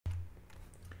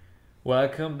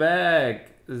Welcome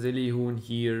back! ZillyHuhn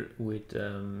here with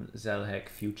ZelHack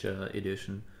Future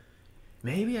Edition.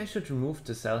 Maybe I should remove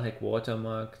the ZelHack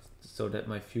watermark so that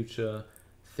my future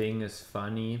thing is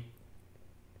funny.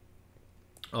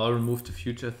 Or remove the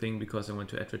future thing because I want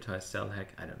to advertise ZelHack.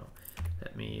 I don't know.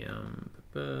 Let me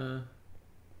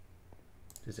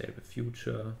disable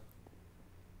future.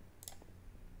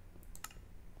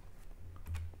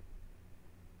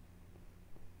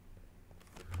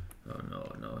 Oh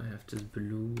no, now I have this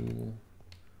blue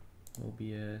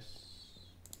OBS.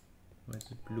 Why is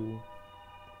it blue?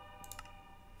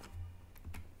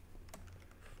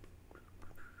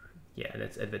 Yeah,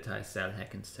 let's advertise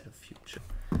ZelHack instead of future.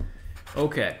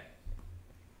 Okay.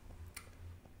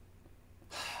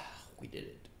 We did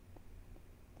it.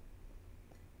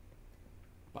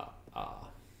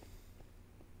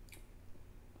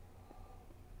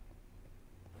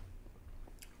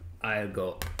 I'll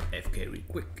go FK real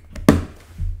quick.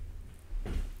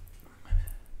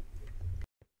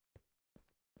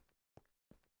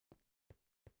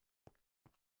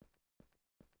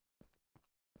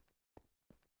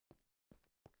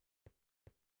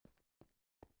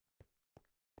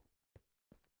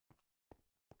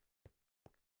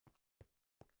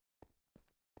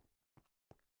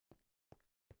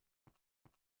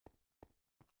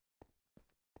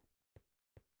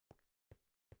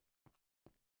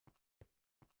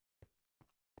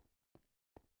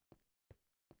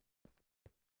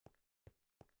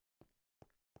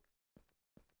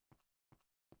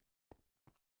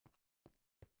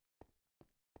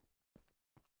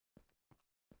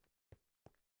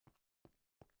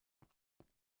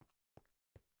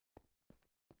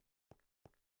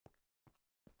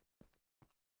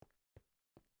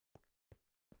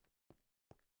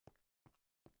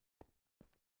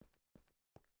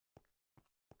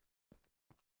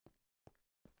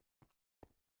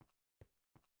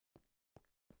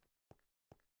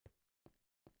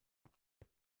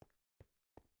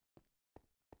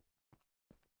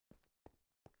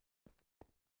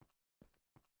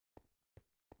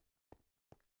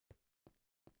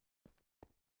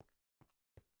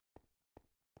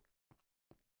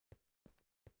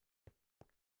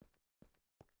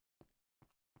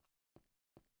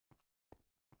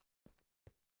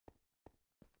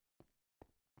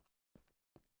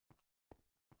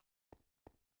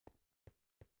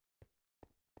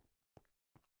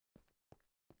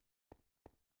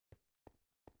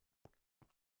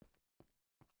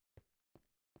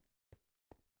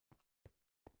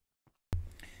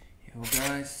 Yo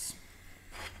guys,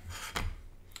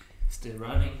 still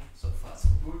running, so far so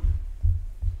good.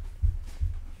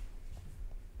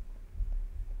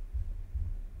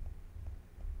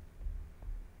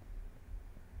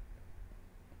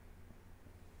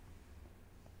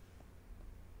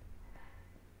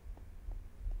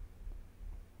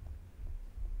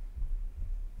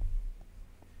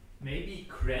 Maybe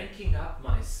cranking up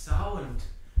my sound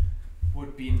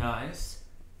would be nice,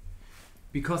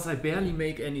 because I barely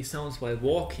make any sounds while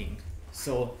walking.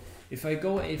 So if I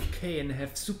go AFK and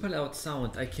have super loud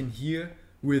sound, I can hear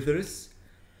withers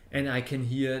and I can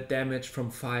hear damage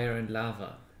from fire and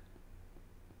lava.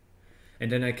 And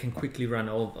then I can quickly run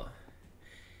over.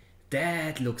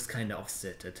 That looks kind of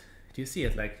offsetted. Do you see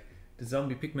it? Like the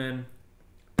zombie pigman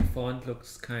font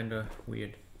looks kind of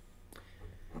weird.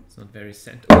 It's not very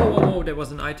sent. Oh, there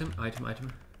was an item.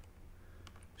 Item.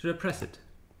 Should I press it?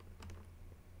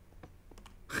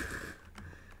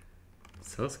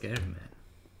 So scary,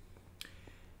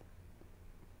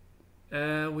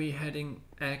 man. We heading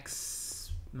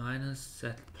X minus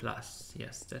Z plus.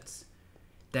 Yes,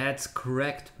 that's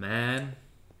correct, man.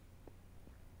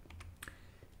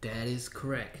 That is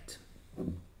correct.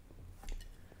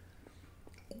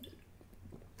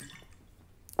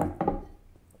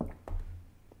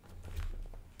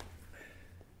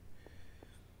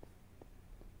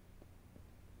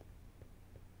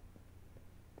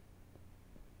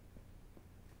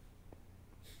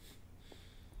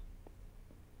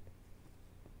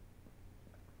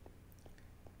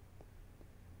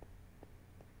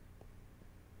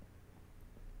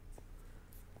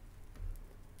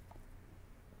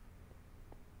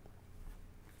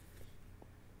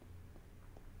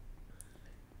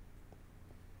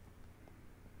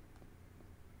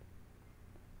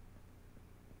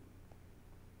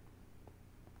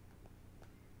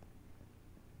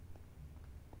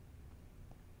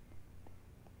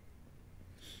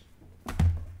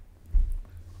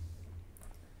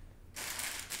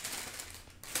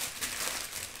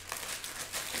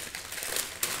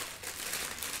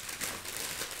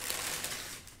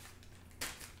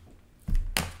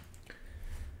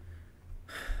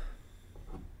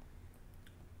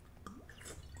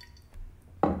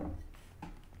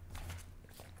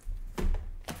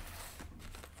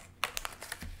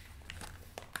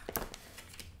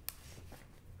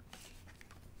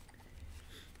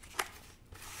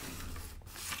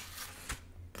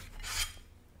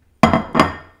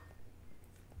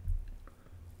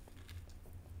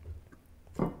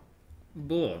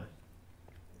 Boah.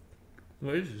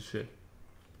 What is this shit?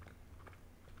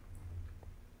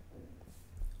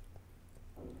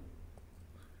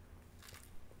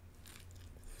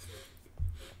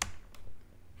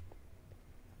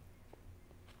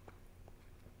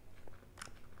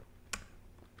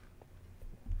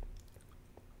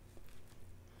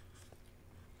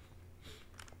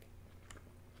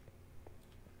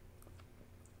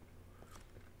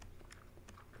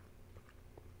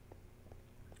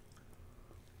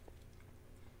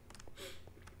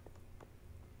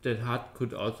 That heart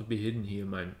could also be hidden here,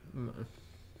 man.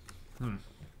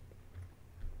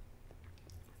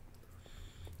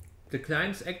 The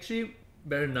client's actually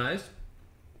very nice.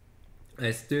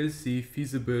 I still see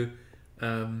feasible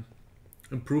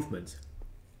improvements.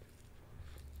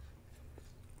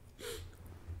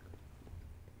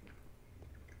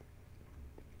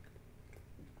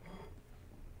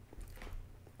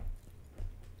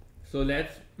 So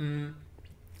let's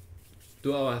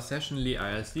do our sessionally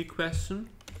IRC question.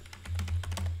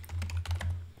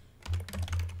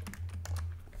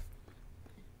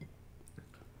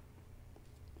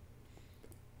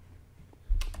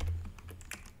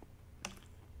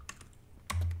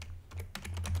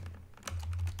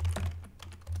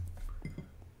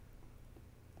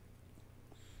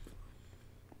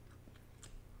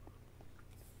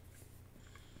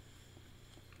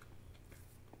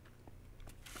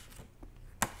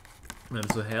 I'm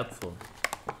so helpful.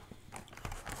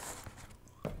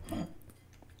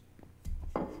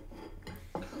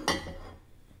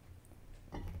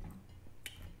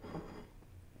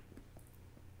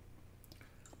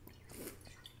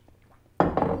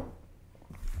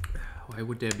 Why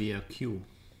would there be a queue?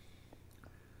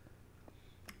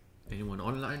 Anyone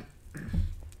online?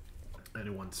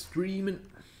 Anyone streaming?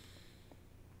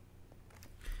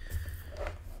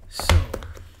 So.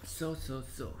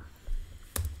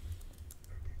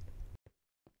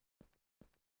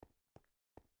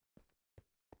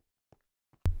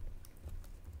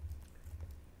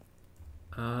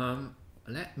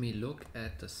 Let me look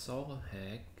at the Soul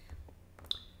Hack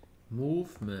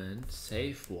movement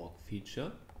safe walk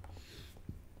feature,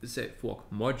 safe walk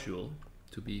module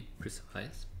to be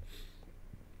precise.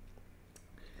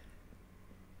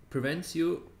 Prevents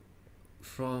you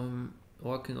from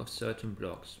walking off certain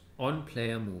blocks. On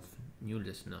player move, new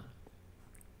listener.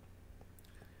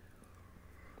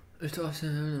 It also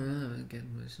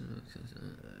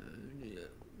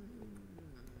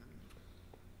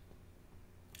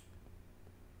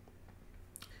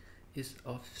is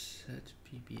offset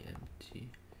PBMT.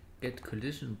 Get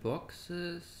collision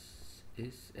boxes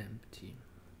is empty.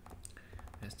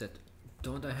 As that,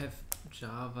 don't I have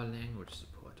Java language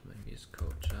support? Maybe it's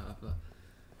code Java.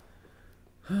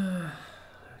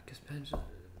 Expansion.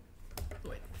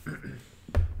 Wait.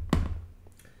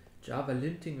 Java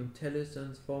linting,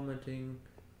 intelligence, formatting,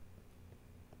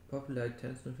 popular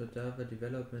extension for Java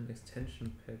development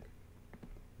extension pack.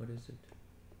 What is it?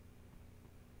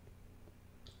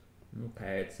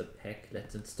 Okay, it's a pack.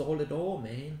 Let's install it all,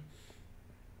 man.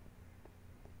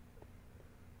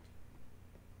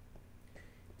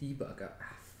 Debugger.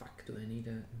 Ah, fuck. Do I need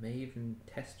a Maven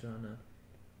test runner?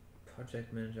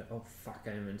 Project manager. Oh, fuck.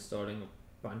 I'm installing a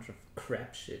bunch of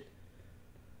crap shit.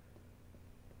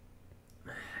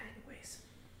 Anyways.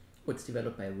 Oh, it's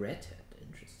developed by Red Hat.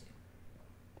 Interesting.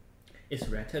 Is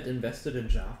Red Hat invested in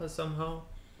Java somehow?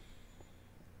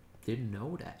 Didn't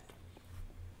know that.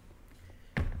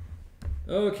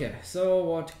 Okay, so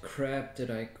what crap did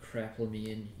I crapple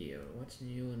me in here? What's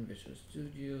new in Visual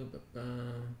Studio?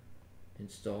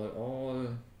 Install all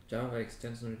Java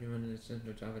extension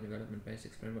extension Java development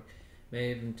basics framework.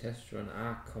 Maven test run.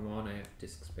 Ah, come on, I have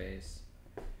disk space.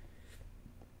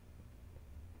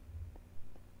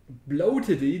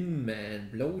 Bloated in, man,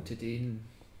 bloated in.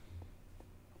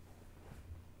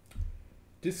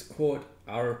 Discord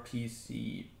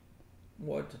RPC.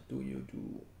 What do you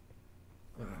do?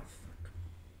 Ah, fuck.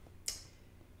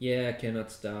 Yeah, I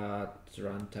cannot start.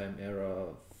 Runtime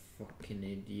error. Fucking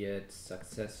idiot.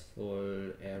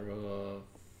 Successful error.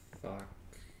 Fuck.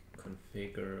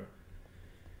 Configure.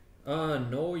 Ah,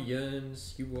 no,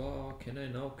 Jens, you are. Can I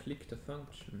now click the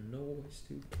function? No, I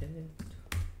still can't.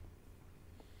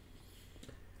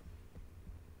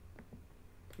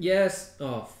 Yes.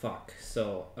 Oh, fuck.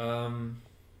 So, don't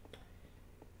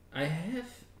I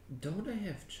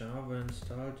have Java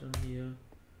installed on here?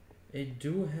 I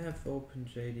do have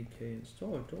OpenJDK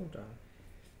installed, don't I?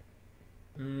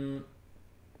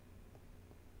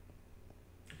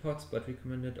 Hotspot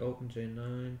recommended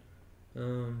OpenJ9.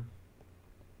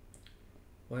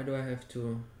 Why do I have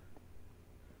to?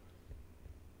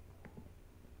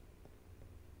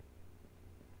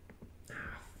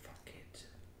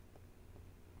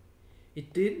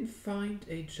 It didn't find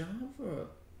a Java.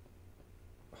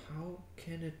 How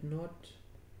can it not?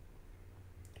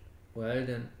 Well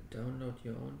then, download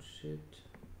your own shit.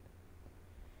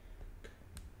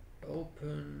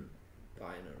 Open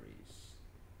binaries.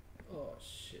 Oh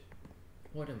shit.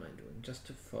 What am I doing? Just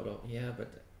to follow. Yeah,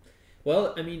 but...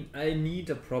 Well, I mean, I need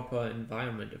a proper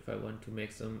environment if I want to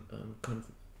make some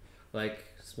like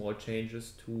small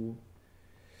changes to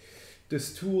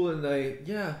this tool, and I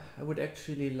would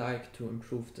actually like to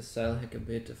improve the style hack a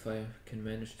bit if I can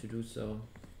manage to do so.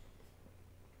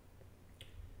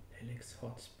 Helix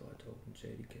hotspot,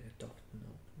 OpenJDK, adopt an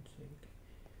OpenJDK.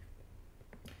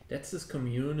 That's this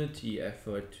community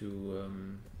effort to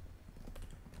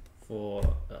for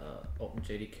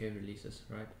OpenJDK releases,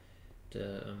 right?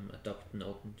 The adopt an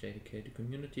OpenJDK, the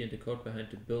community and the code behind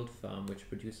the build farm, which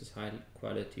produces high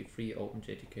quality free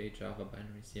OpenJDK Java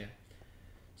binaries. Yeah,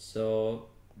 so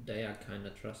they are kind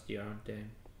of trusty, aren't they?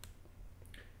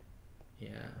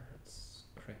 Yeah, let's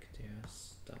crack their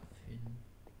stuff in.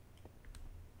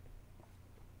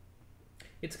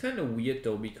 It's kind of weird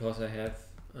though, because I have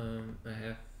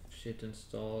shit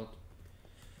installed.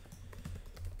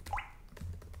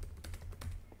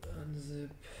 Unzip.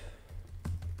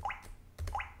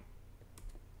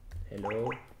 Hello?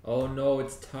 Oh no,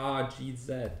 it's tar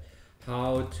gz.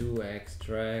 How to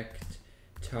extract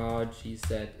tar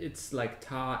gz. It's like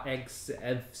tar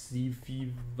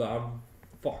xfcv.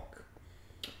 Fuck.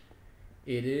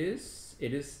 It is.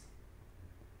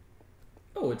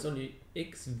 Oh, it's only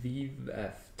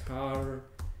xvf. Tar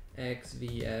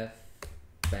xvf.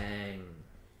 Bang.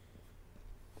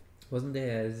 Wasn't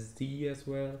there a z as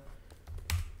well?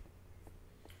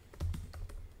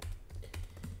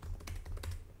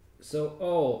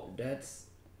 So, that's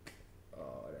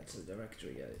a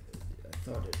directory. I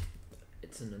thought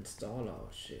it's an installer. Oh,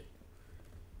 shit.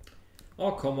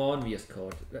 Oh, come on, VS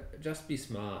Code. Just be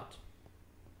smart.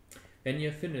 When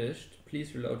you're finished,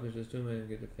 please reload with system and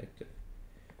get effective.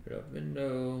 Reload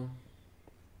window.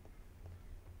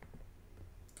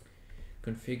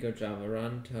 Configure Java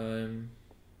runtime.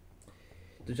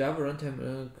 The Java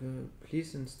runtime.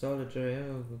 Please install a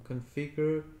Java.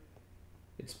 Configure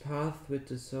its path with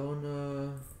the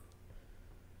Zona.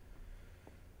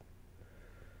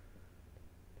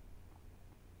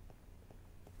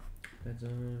 Let's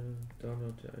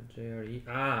download the JRE.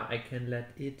 Ah, I can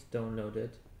let it download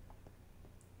it.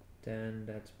 Then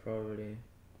that's probably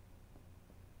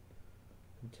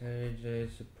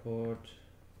IntelliJ support.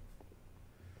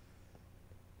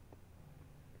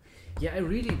 Yeah, I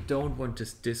really don't want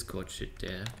this Discord shit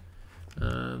there.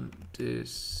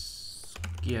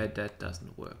 Yeah, that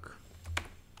doesn't work.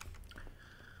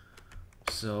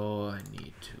 So I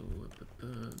need to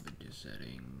video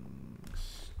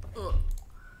settings.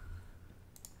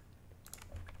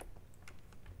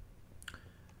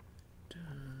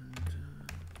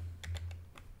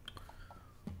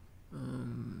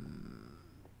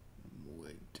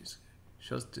 Wait, this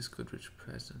shows Discord rich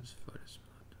presence for this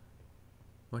mod.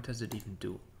 What does it even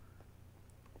do?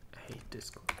 I hate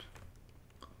Discord.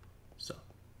 So.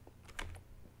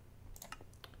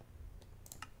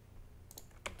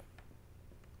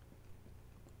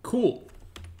 Cool.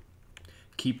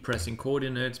 Keep pressing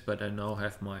coordinates, but I now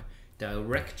have my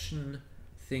direction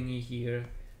thingy here.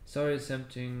 Sorry,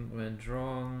 something went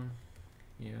wrong.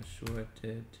 Yeah, sure it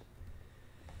did.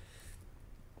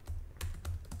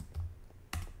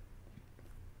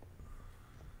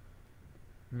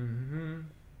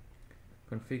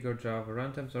 Configure Java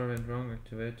runtime. Sorry, went wrong.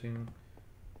 Activating.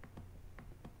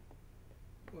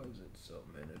 Why is it so?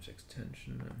 Manage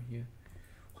extension. I'm here.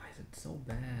 Why is it so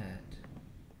bad?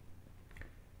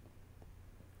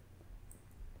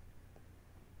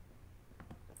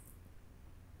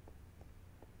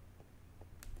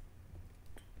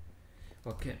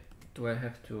 Okay, do I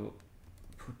have to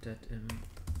put that in?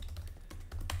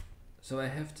 So I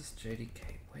have this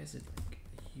JDK. Where is it?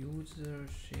 User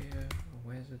share.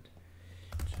 Where is it?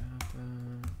 Java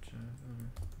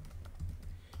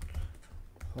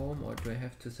home, or do I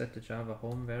have to set the Java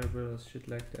home variable or shit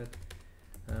like that?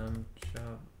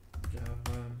 Java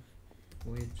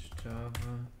which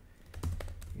Java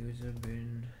user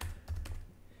bin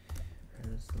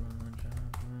Java.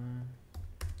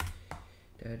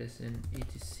 That is in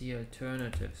etc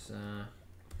alternatives.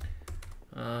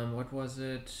 What was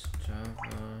it?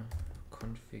 Java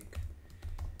config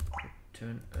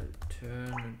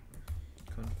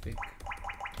config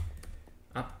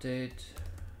update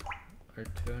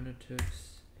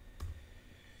alternatives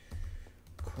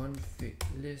config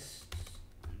list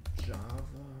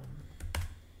Java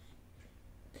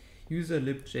user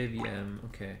lib JVM.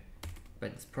 Okay,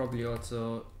 but it's probably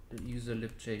also user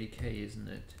lib JDK, isn't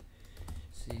it?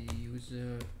 See,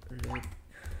 user lib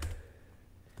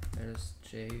as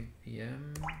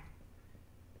JVM.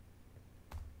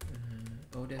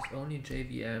 Oh, there's only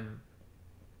JVM.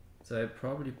 So I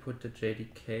probably put the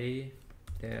JDK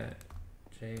there,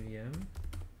 JVM.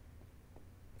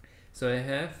 So I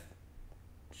have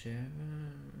Java,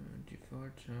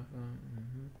 default Java,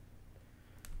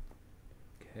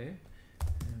 okay,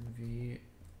 mv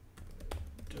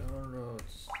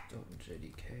downloads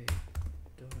 .jdk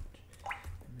dot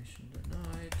permission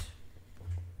denied.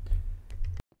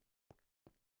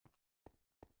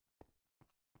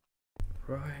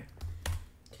 Right.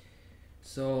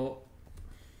 So,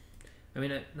 I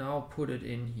mean, I now put it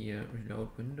in here, reload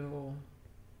window.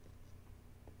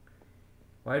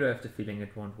 Why do I have the feeling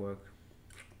it won't work?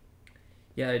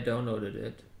 Yeah, I downloaded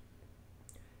it.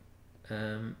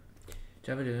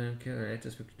 Java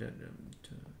latest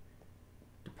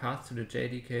the path to the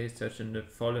JDK is searched in the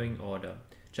following order: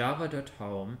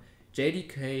 java.home,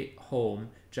 JDK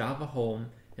home, Java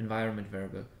home, environment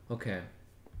variable. Okay.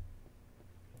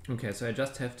 Okay, so I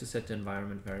just have to set the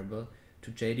environment variable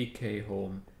to JDK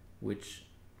home, which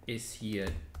is here,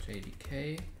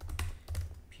 JDK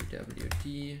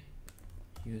pwd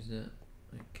user.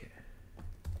 Okay.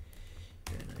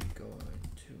 Then I go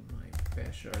into my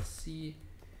bash rc,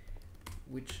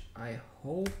 which I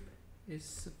hope is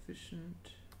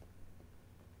sufficient.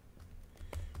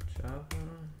 Java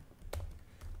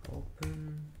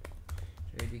open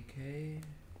JDK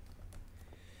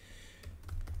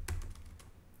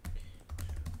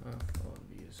for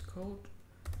VS Code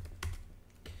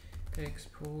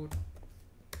export.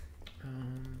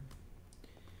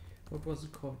 What was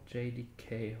it called?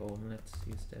 JDK home. Let's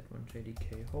use that one.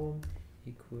 JDK home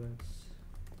equals.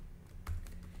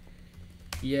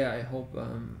 Yeah, I hope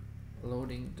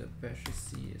loading the bash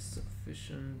C is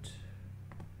sufficient.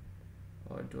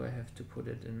 Or do I have to put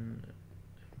it in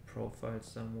profile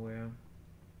somewhere?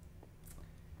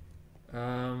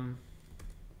 Let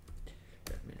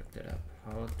me look that up.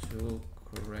 How to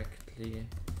correctly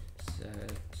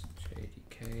set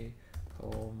JDK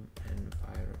home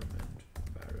environment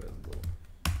variable.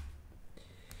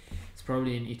 It's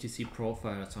probably an etc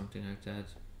profile or something like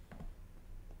that.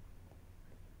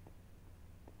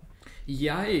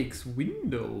 Yikes,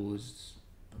 Windows.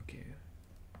 Okay.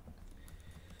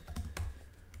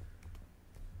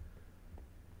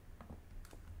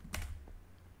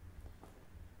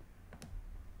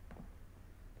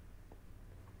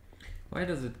 Why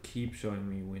does it keep showing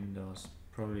me Windows?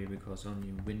 Probably because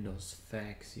only Windows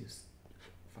fags use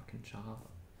fucking Java.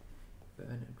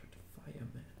 Burn it with fire,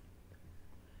 man.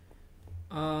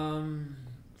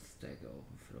 Stack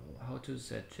Overflow. How to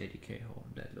set JDK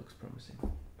home? That looks promising.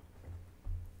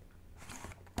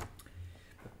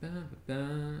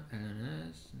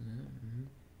 LNS.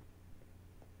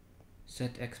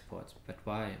 Set exports, but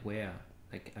why? Where?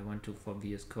 Like I want to for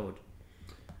VS Code.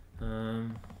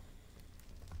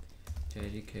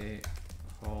 JDK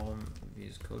home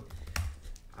VS Code.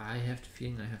 I have the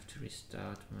feeling I have to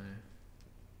restart my.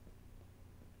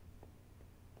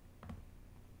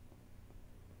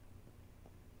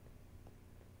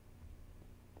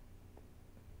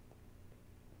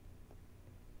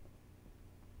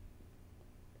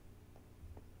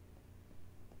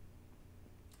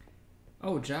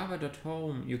 Oh,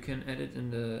 java.home, you can edit in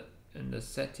the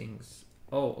settings.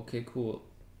 Oh, okay, cool.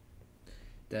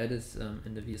 That is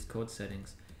in the VS Code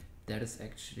settings. That is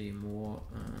actually more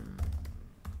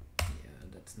yeah,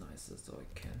 that's nicer, so I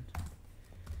can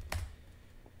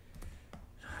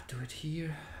do it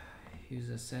here.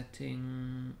 User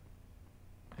setting,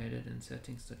 edit in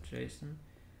settings.json,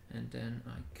 and then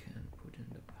I can put in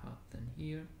the path in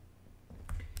here.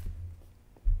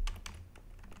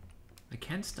 I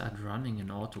can't start running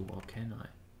an auto war, can I?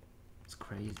 It's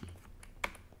crazy.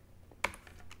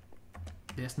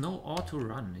 There's no auto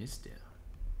run, is there?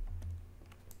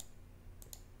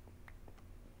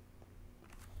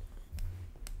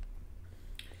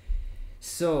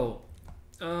 So,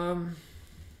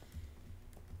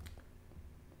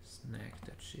 snag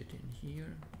that shit in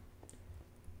here.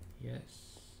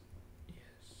 Yes,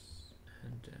 yes,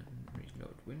 and then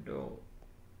reload window.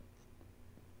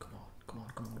 Come on, come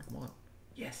on, come on, come on.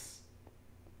 Yes!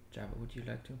 Java, would you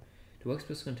like to? The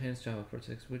workspace contains Java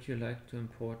projects. Would you like to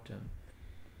import them?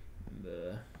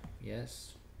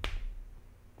 Yes.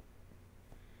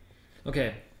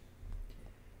 Okay.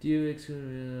 Do you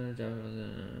exclude Java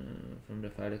from the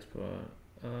file explorer?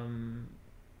 Never.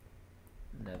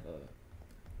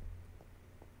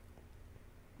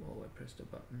 Oh, I pressed the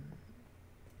button.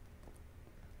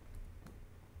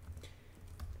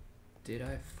 Did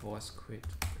I force quit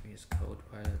VS Code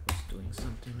while I was doing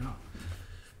something now.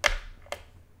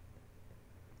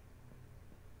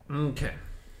 Okay.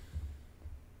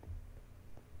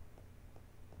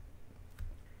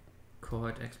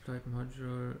 Cohort exploit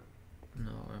module.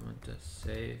 No, I want the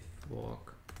save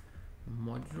walk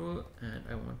module and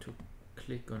I want to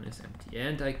click on is empty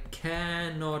and I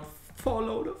cannot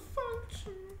follow the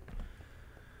function.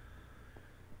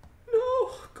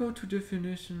 No, go to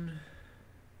definition.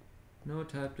 No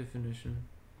type definition.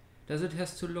 Does it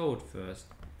has to load first?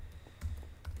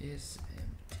 Is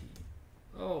empty.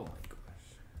 Oh my gosh.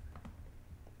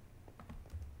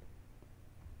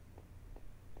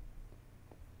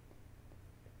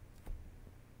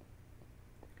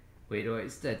 Wait, or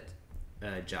is that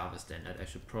Java standard? I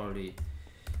should probably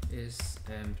is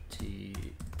empty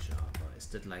Java. Is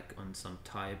that like on some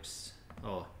types?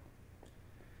 Oh,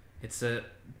 it's a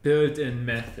built-in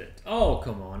method. Oh,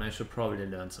 come on. I should probably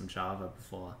learn some Java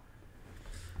before.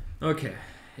 Okay,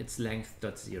 it's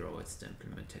length.0. It's the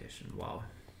implementation. Wow.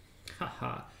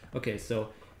 Haha. Okay, so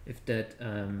if that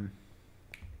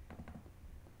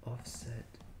offset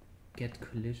get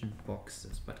collision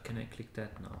boxes, but can I click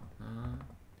that now?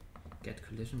 Get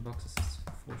collision boxes is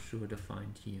for sure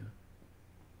defined here.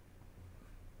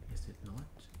 Is it not?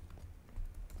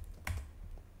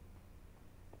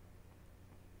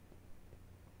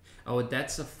 Oh,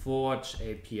 that's a Forge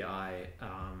API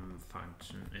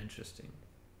function. Interesting.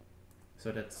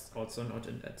 So that's also not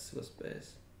in that source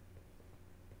base.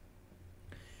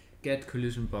 Get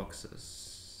collision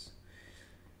boxes.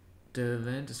 The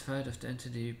event is fired if the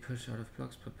entity push out of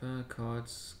blocks, prepare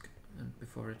cards, and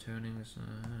before returning this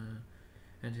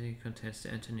entity contains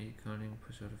the entity calling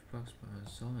push out of blocks.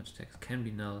 So much text can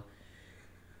be null.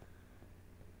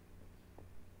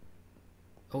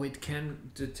 Oh, it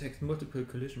can detect multiple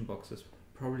collision boxes.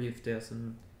 Probably if there's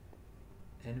an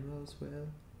animal as well.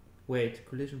 Wait,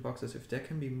 collision boxes, if there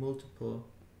can be multiple.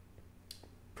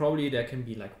 Probably there can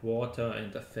be like water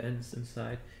and a fence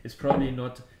inside. It's probably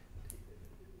not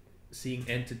seeing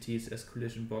entities as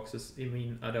collision boxes. I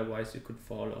mean, otherwise you could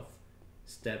fall off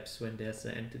steps when there's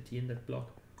an entity in that block.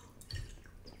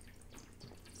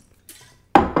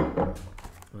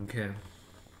 Okay.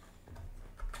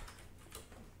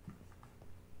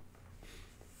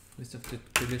 List of the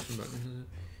collision boxes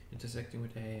intersecting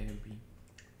with A and B.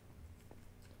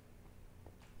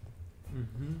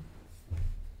 Mm-hmm.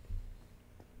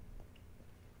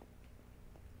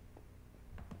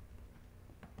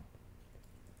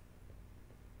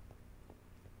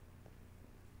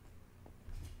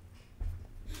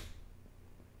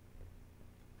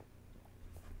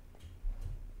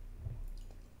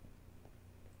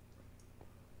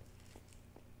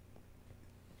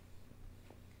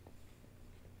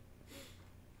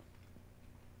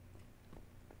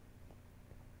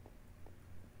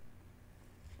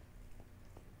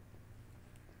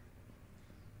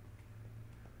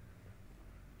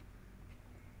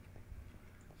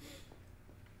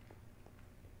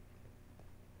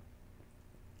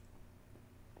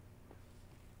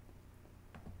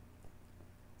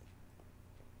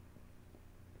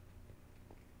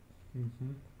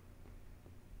 Mm-hmm.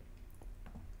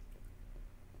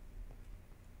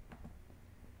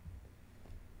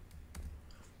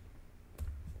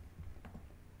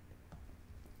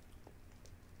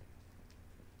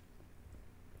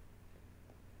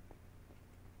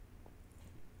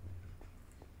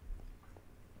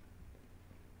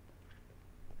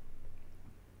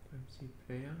 MC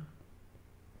player.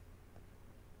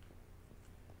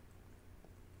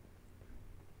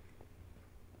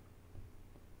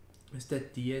 Is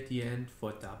that D at the end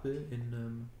for double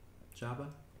in Java?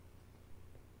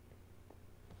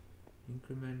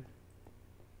 Increment.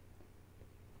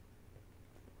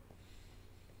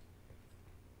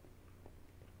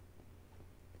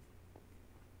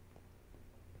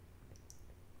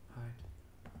 Hide.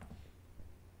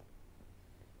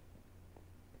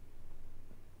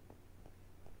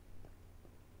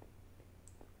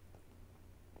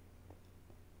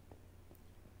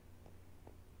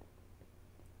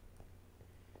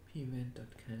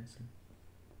 Event.cancel.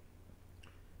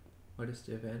 What is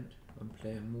the event? On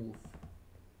player move.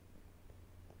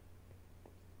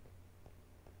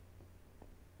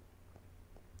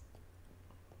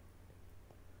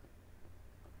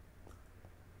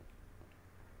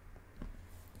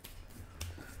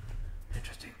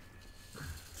 Interesting.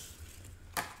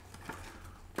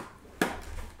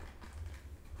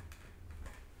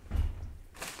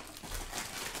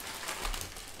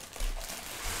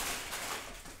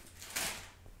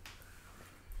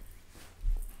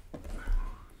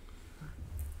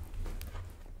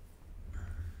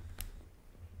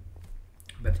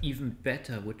 even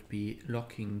better would be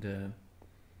locking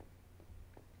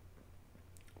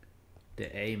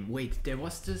the aim. Wait, there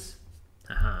was this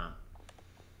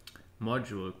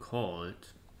module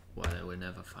called, well, I will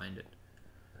never find it.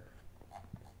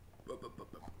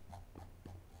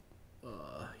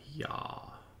 Yeah.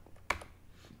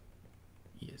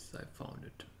 Yes, I found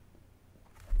it.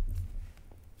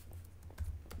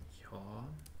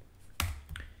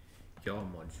 Your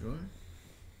module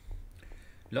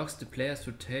locks the player's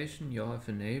rotation. You have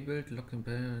enabled locking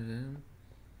player.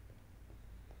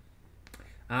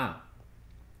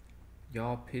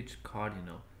 Your pitch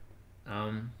cardinal.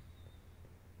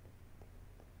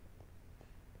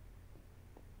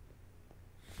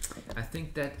 I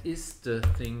think that is the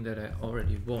thing that I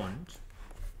already want.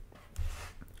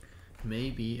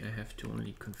 Maybe I have to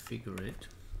only configure it.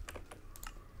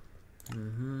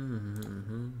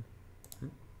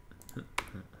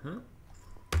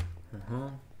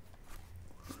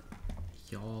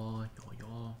 Yeah.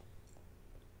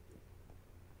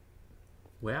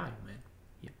 Where are you, man?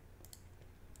 Here.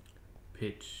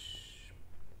 Pitch.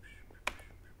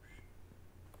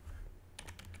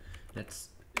 Let's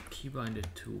keybind it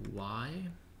to Y.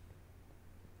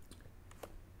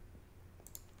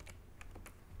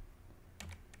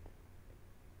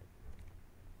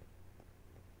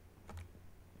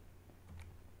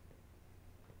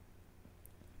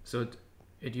 So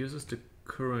it uses the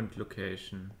current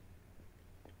location.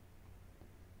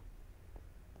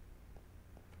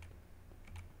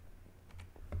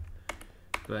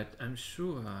 But I'm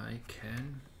sure I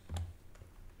can.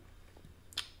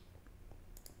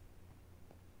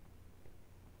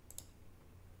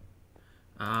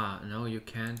 No, you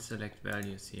can't select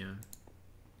values here.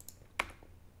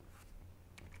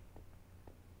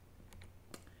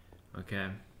 Okay,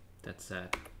 that's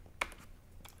sad.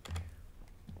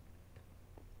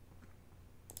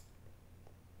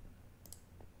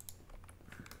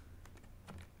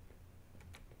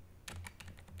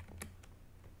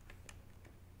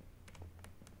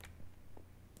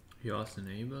 Yours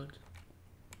enabled.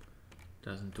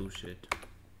 Doesn't do shit.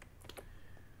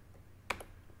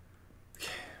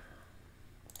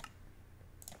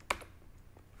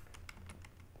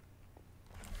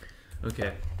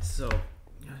 Okay, so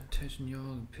attention your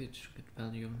pitch get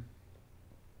value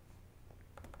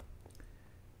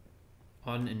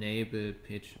on enable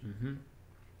pitch.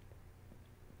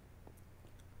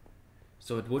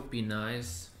 So it would be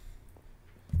nice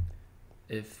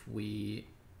if we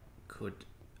could.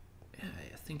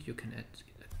 I think you can add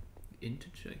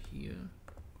integer here,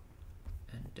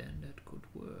 and then that could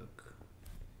work.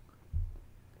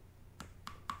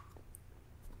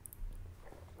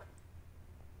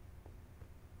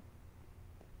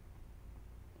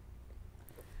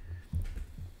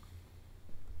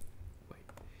 Wait,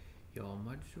 your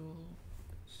module,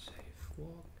 save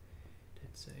walk,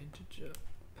 that's an integer,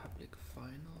 public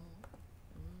final,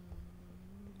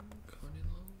 cardinal.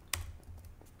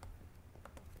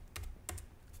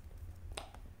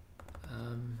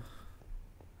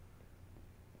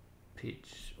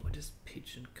 Pitch. What is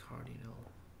pitch and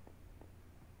cardinal?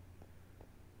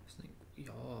 I think,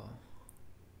 yeah.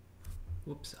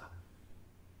 Whoops.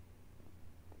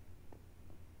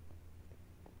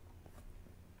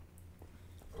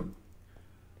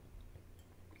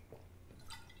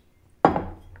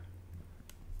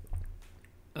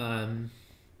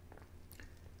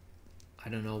 I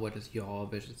don't know what is yaw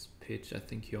versus pitch. I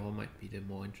think yaw might be the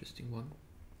more interesting one.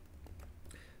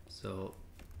 So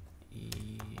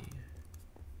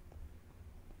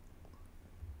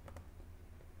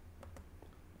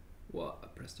what? I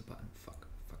pressed the button. Fuck.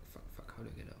 How do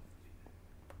I get off?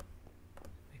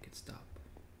 Make it stop.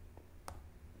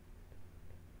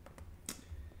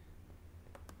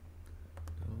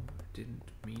 No, I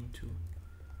didn't mean to.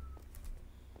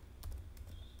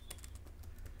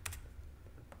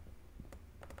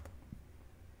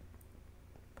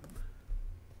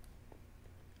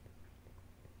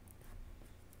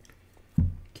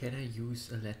 Can I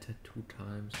use a letter 2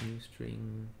 times? New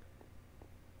string.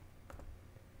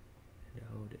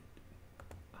 Load it.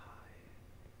 I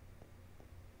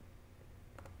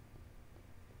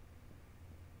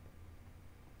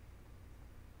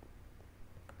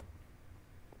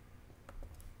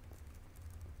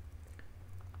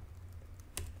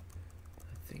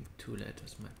think 2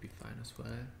 letters might be fine as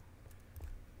well.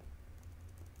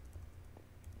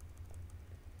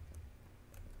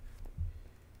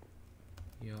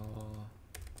 Your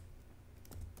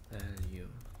value.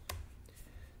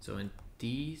 So in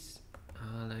these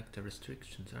are like the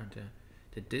restrictions, aren't there?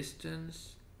 The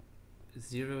distance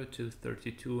 0 to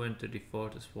 32 and the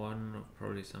default is 1, or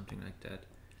probably something like that.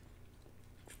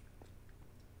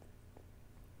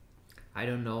 I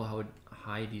don't know how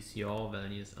high these yaw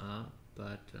values are,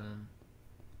 but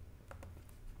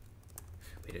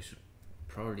wait, I should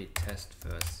probably test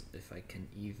first if I can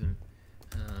even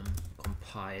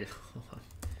compile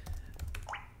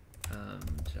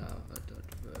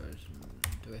Java.version.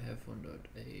 Do I have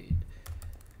 1.8?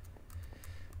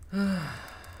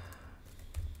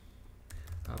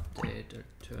 Update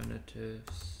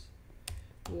alternatives.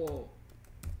 Whoa.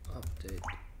 Update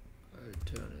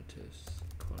alternatives.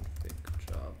 Config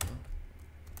Java.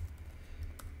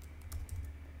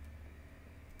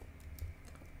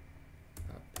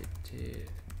 apt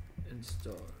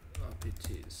install.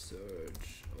 apt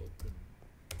search. Open.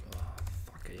 Oh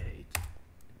fuck! I hate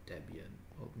Debian.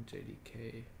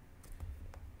 OpenJDK.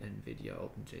 NVIDIA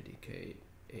OpenJDK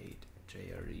 8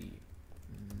 JRE.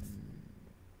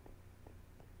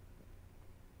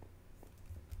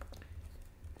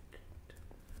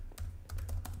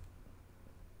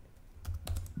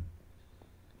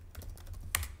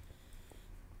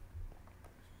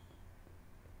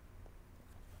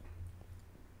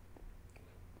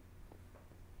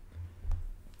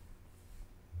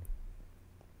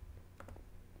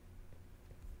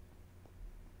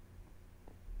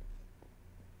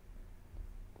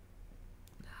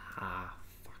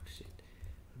 Fuck shit.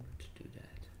 I'm going to do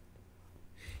that.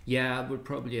 Yeah, I would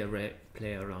probably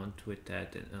play around with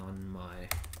that on my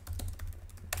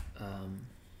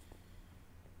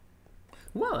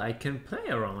well, I can play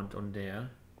around on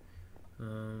there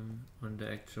on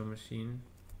the actual machine.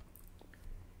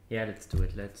 Yeah, let's do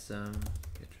it. Let's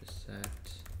get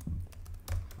reset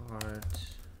hard.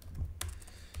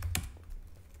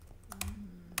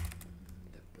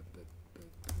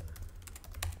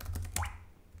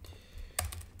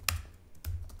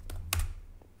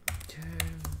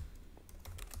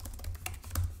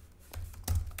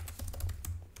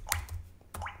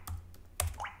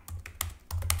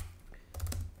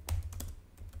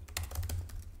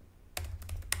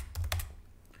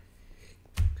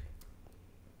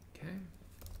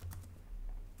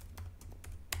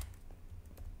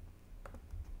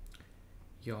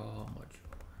 Yaw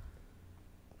module.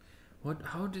 What?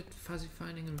 How did fuzzy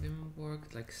finding in Vim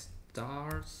work? Like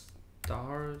star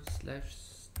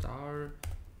 /star?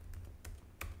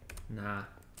 Nah.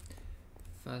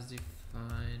 Fuzzy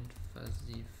find.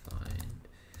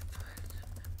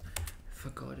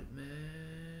 Forgot it, man.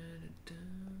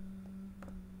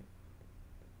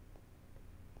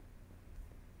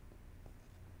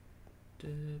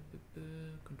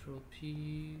 Control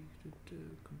P.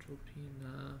 Control P.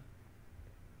 Nah.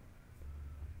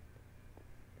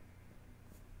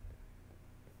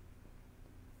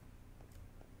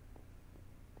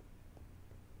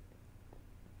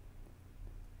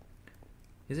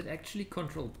 Is it actually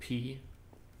Control P?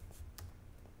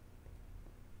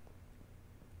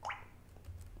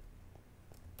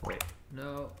 Wait,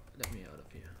 no, let me out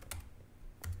of here.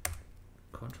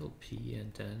 Control P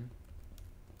and then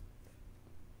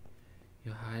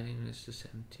your hiding list is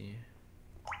empty.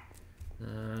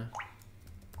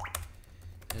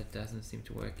 That doesn't seem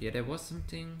to work. Yeah, there was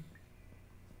something.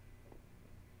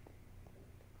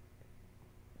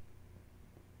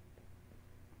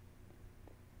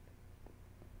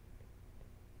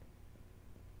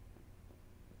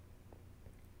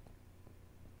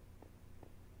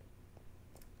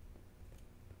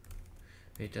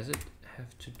 Wait, does it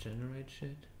have to generate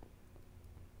shit?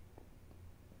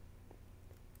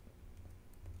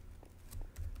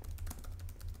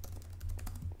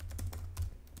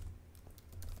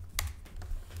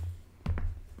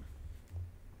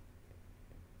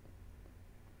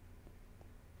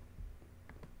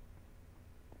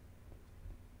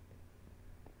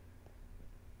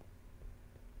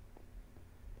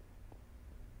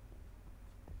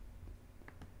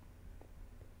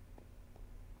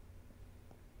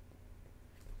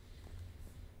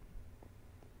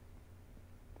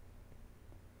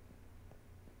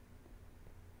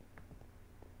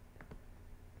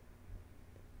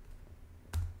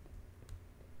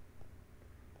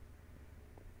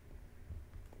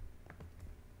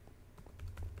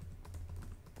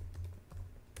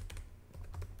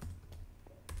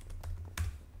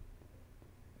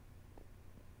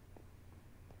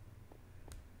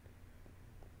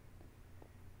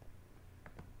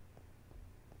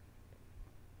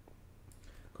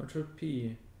 Control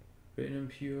P, written in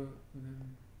pure.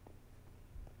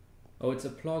 Oh, it's a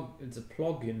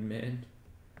plugin, man.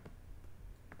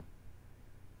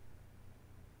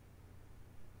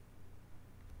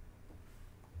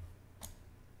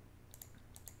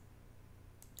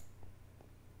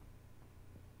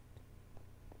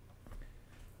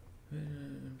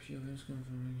 Pure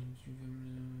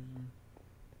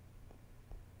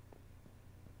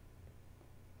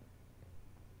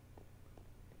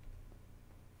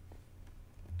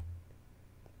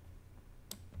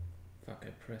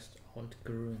pressed Alt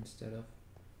GR instead of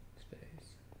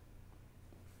space.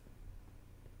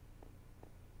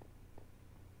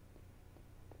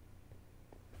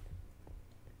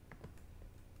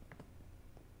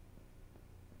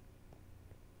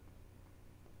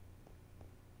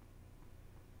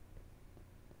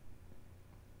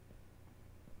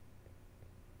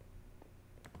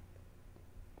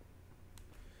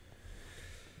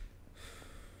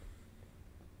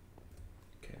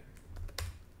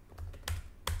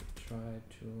 Try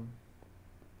to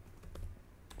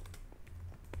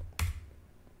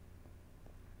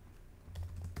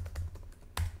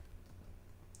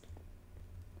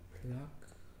plug.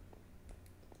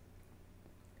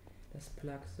 Let's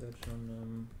plug search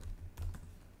on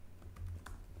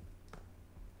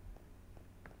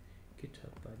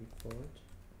GitHub by default.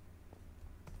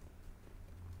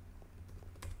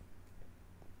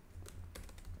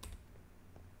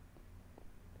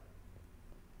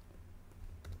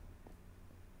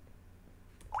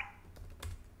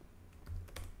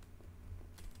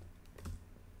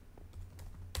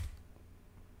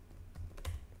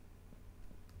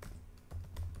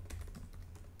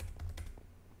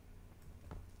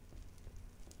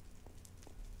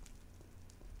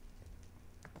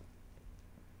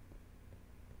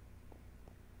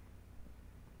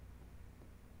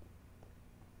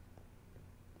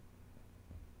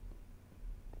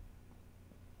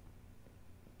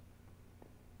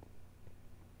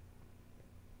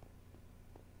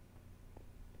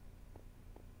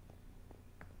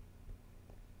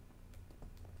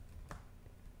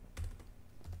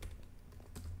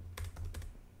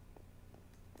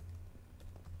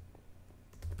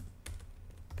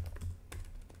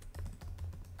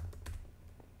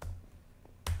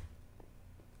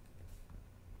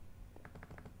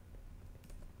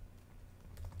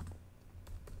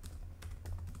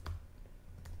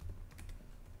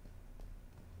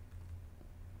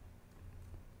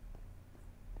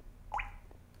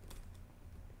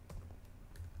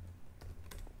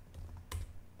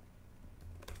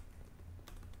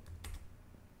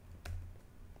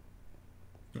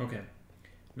 Okay,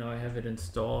 now I have it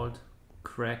installed.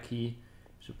 Cracky.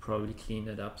 Should probably clean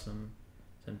it up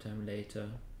sometime later.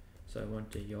 So I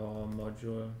want the yaw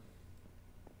module.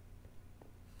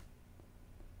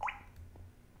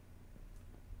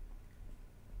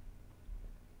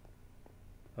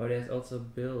 Oh, there's also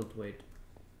build. Wait.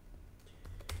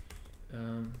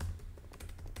 Yaw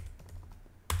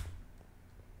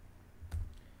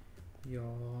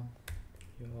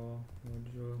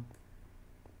module.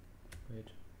 Wait.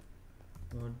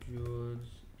 Modules,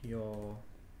 yaw.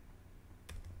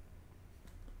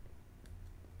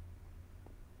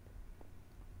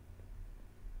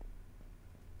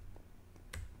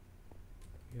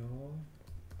 Yaw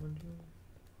module.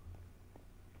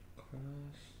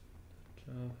 Class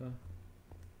Java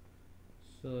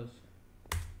source.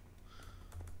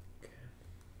 Okay.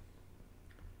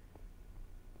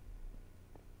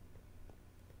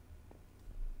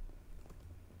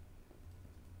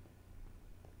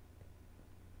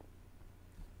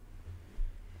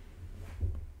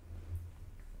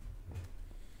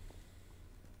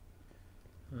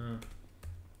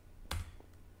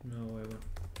 No, I want.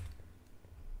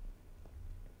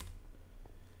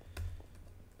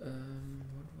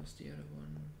 What was the other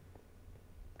one?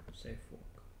 Safe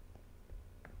walk.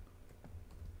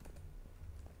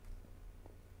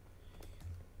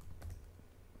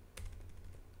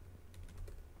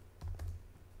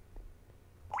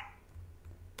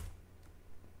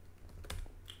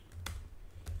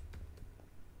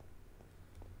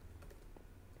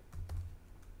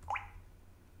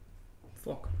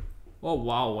 Fuck. Oh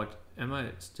wow, what? Am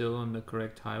I still on the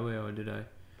correct highway or did I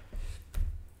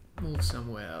move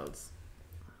somewhere else?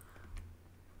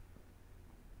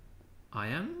 I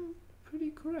am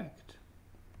pretty correct.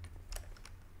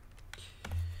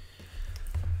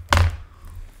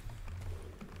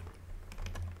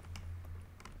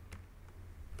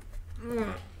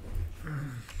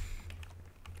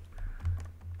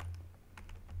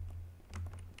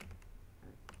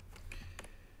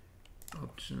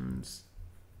 Options.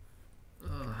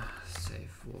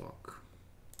 Safe walk.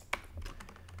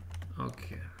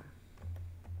 Okay.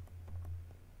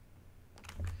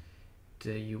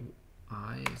 The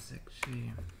UI is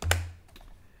actually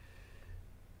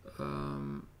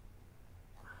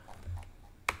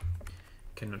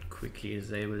cannot quickly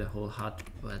disable the whole HUD,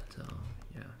 but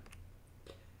yeah.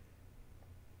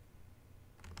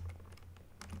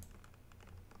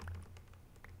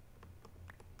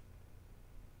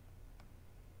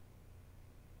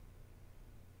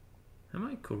 Am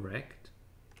I correct?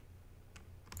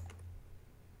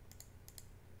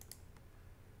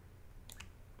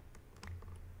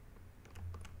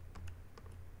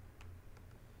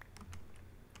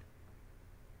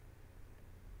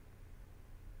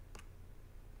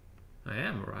 I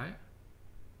am, right?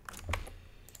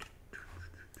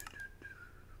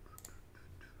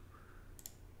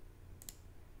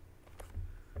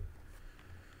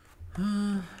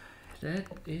 That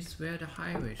is where the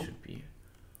highway should be.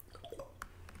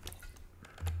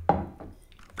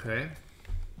 Okay.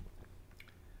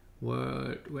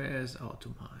 Where's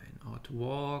AutoMine?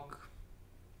 AutoWalk.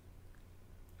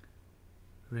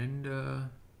 Render.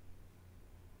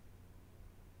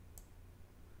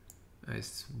 I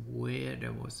swear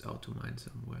there was AutoMine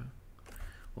somewhere.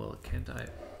 Well, can't I?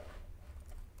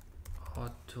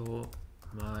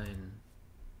 AutoMine.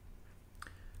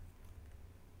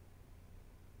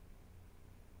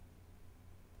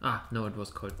 Ah, no, it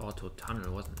was called Auto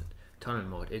Tunnel, wasn't it? Tunnel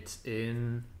mode. It's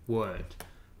in World.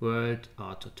 World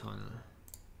Auto Tunnel.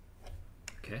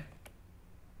 Okay.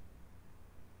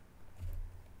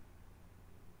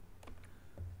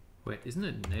 Wait, isn't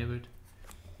it enabled?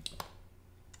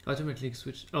 Automatically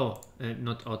switch. Oh,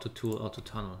 not Auto Tool, Auto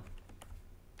Tunnel.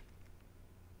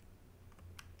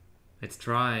 It's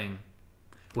trying.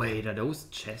 Wait, are those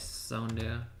chests down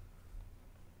there?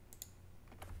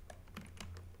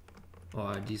 Or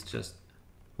are these just...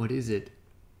 What is it?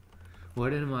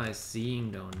 What am I seeing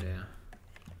down there?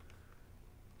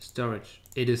 Storage.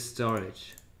 It is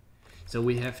storage. So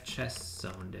we have chests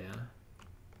down there.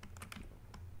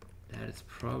 That is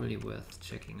probably worth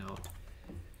checking out.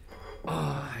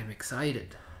 Oh, I'm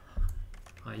excited.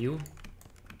 Are you?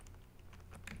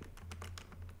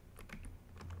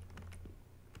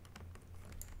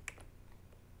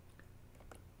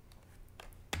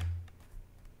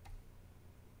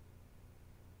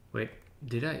 Wait,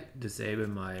 did I disable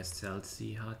my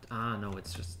ZillyHuhn? Ah, no,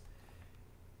 it's just...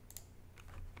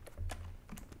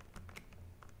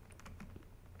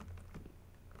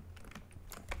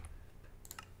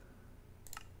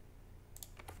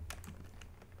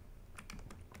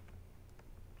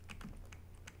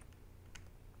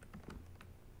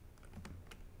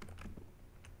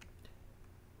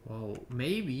 Wow,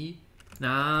 maybe...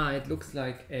 Nah, it looks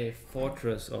like a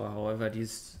fortress, or however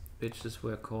these bitches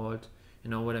were called. You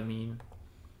know what I mean?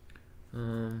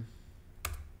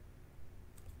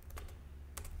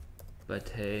 But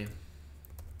hey,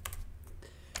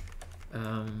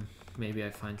 maybe I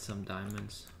find some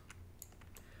diamonds,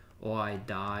 or I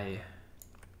die.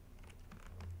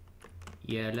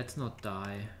 Yeah, let's not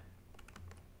die.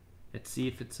 Let's see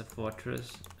if it's a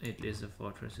fortress. It is a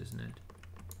fortress, isn't it?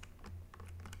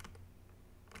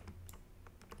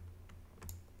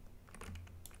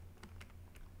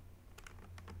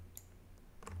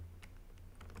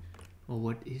 Oh,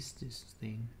 what is this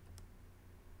thing?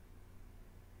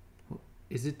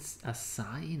 Is it a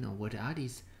sign, or what are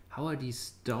these? How are these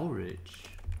storage?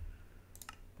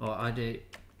 Or are they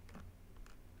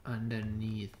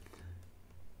underneath?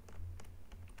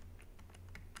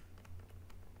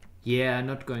 Yeah, I'm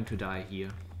not going to die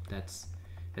here. That's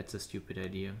a stupid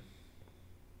idea.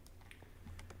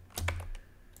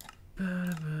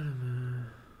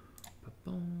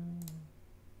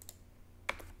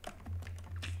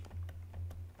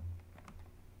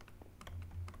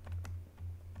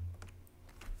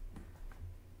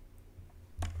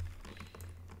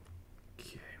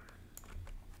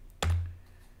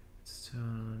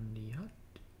 Turn the hut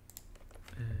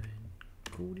and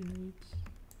coordinates.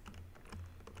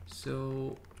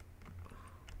 So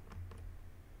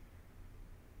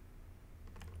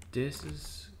this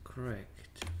is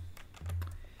correct.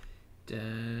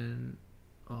 Then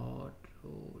auto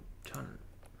tunnel.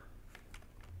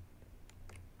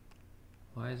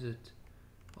 Why is it?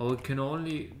 Oh, it can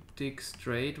only dig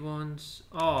straight ones.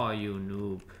 Oh, you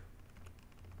noob.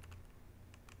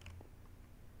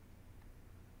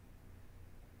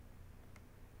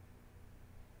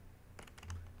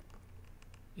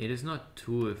 It is not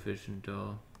too efficient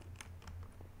though.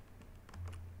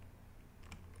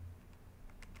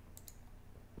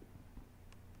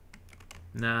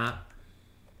 Nah.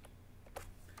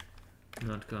 I'm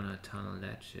not gonna tunnel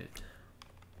that shit.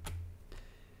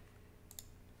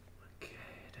 Okay,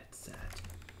 that's that.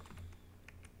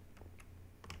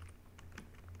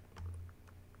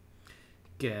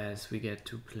 Guess we get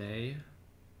to play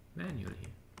manually.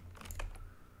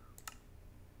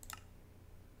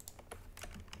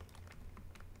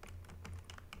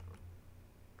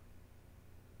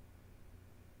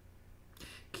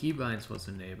 Keybinds was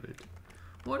enabled.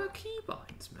 What are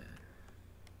keybinds, man?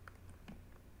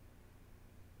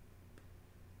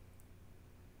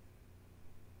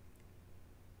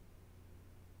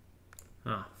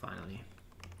 Ah, finally.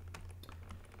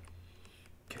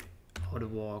 Okay, auto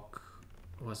walk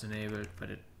was enabled, but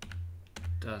it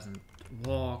doesn't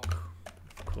walk.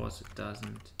 Of course it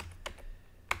doesn't.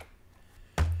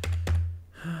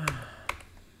 You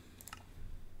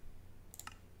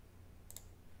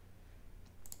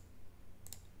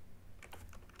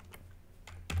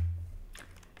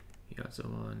also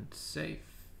want safe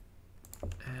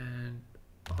and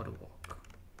auto walk.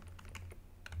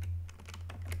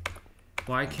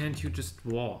 Why can't you just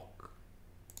walk?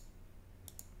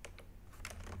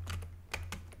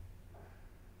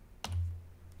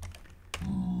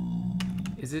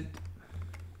 Is it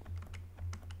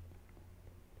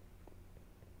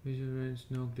visual range,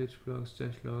 no glitch blocks,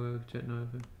 dash logger, chat knife,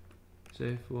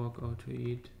 safe walk, auto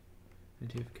eat, and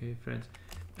TFK friends?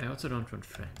 I also don't want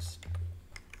friends.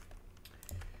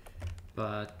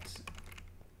 But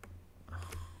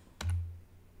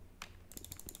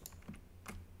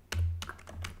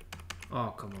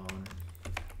oh, come on.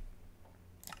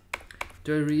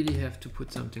 Do I really have to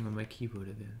put something on my keyboard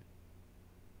again?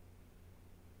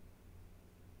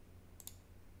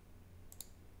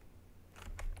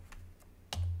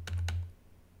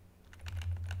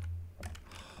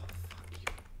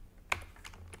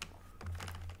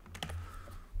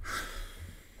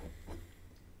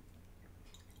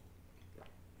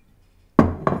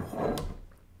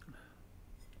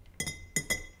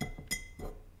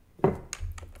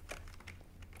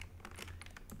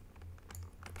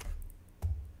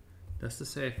 Does the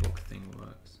safe walk thing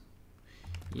works?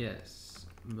 Yes,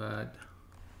 but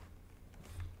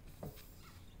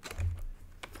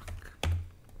fuck.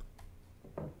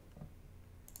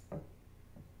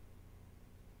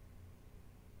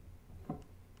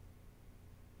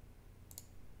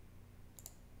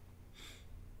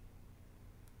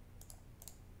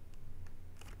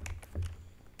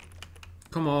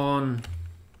 Come on.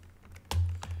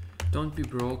 Don't be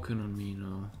broken on me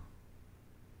now.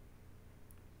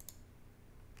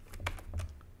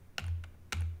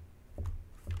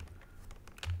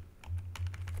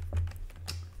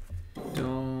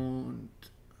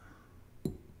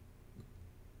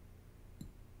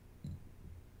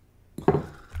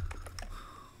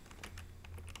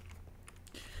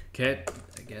 Okay,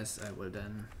 I guess I will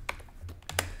then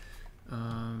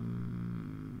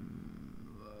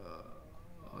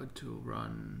to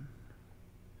run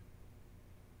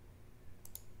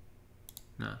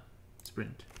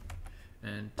sprint,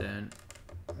 and then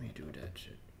we do that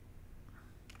shit.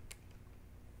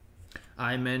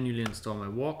 I manually install my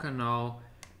walker now,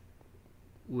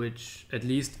 which at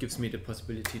least gives me the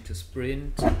possibility to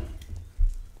sprint.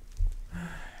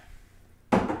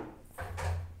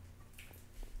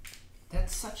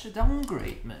 That's such a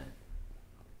downgrade, man.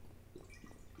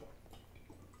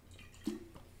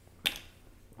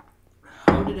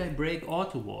 How did I break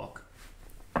auto walk?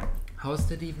 How is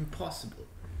that even possible?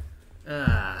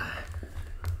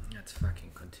 Let's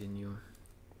fucking continue.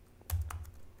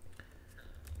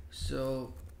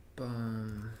 So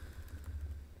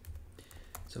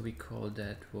we call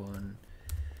that one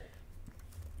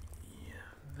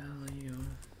value,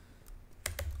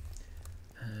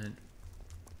 and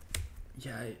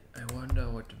yeah, I wonder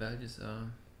what the values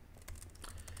are.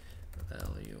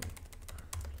 Value,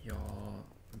 your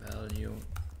value,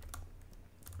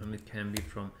 and it can be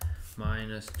from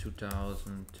minus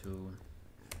 2000 to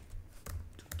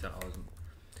 2000,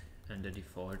 and the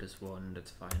default is 1.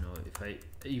 That's fine. Or if I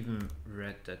even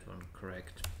read that one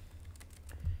correct,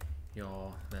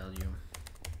 your value.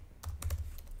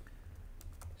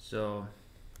 So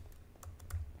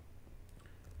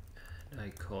I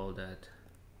call that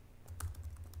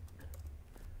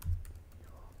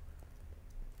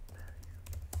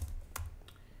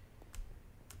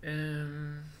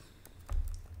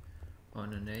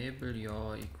on enable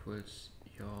your equals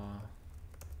your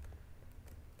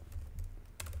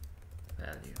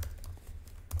value.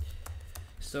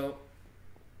 So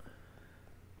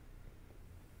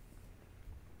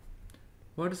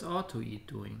what is auto eat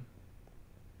doing?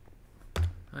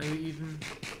 Are you even,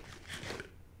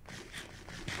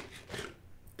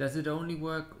 does it only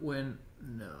work when,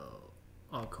 no,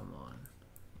 oh come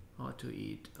on, auto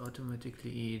eat,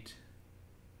 automatically eat.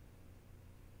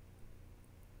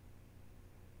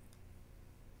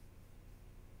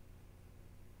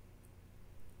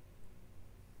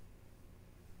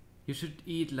 You should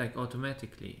eat like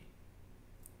automatically.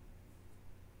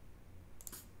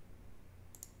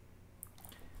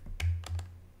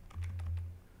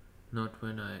 Not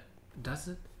when I, does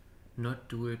it not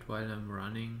do it while I'm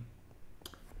running?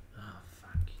 Ah,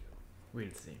 fuck you.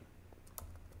 We'll see.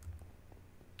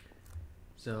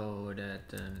 So that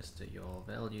then is the your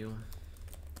value.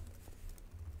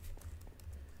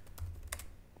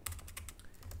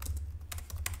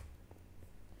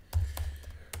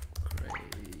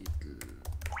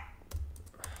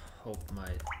 Hope my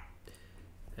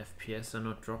FPS are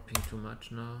not dropping too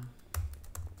much now.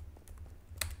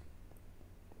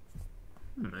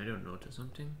 I don't notice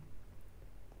something.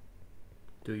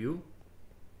 Do you?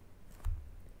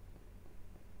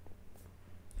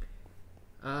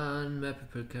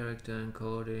 Unmappable character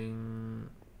encoding.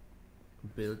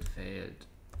 Build failed.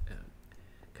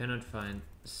 Cannot find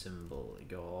symbol.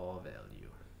 Your value.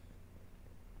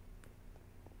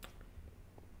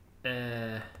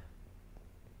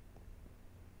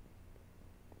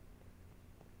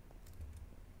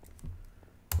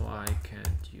 Why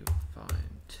can't you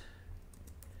find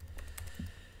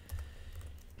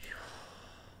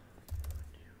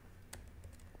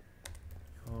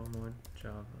your more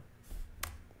Java?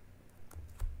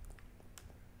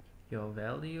 Your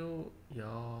value.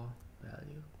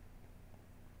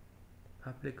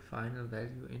 Public final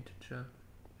value integer.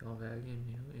 Your value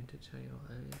new integer. Your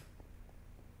value.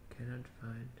 Cannot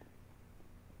find.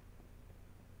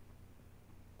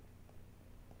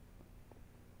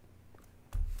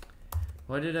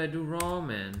 What did I do wrong,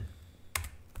 man?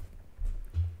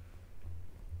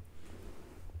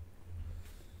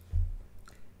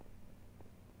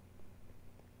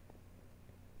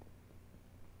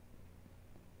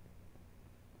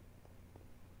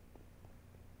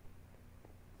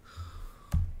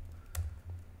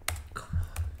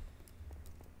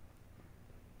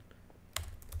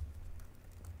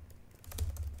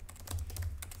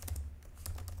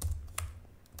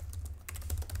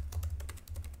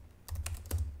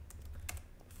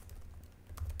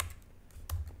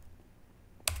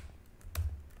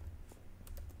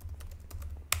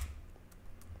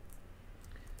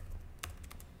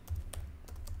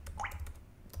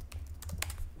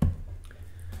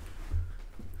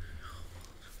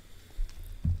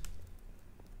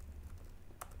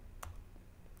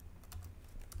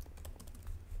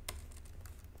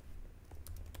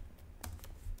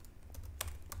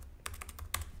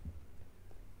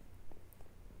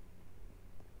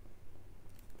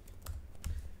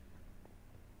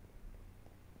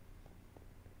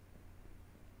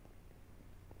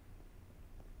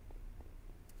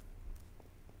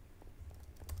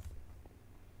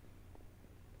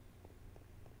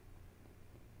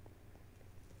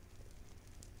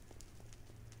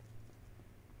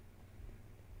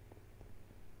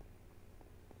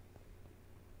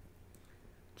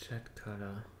 Chat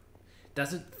color.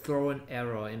 Does it throw an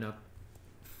error in a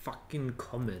fucking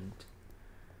comment?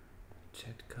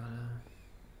 Chat color.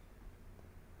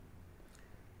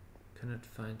 Cannot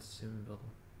find symbol.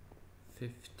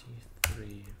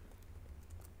 53.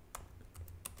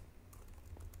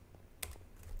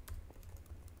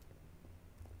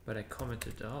 But I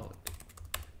commented out.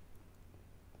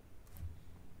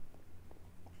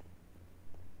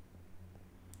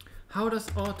 How does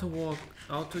auto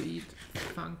eat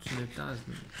function? It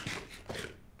doesn't.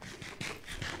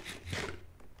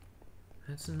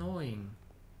 That's annoying.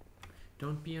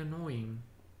 Don't be annoying.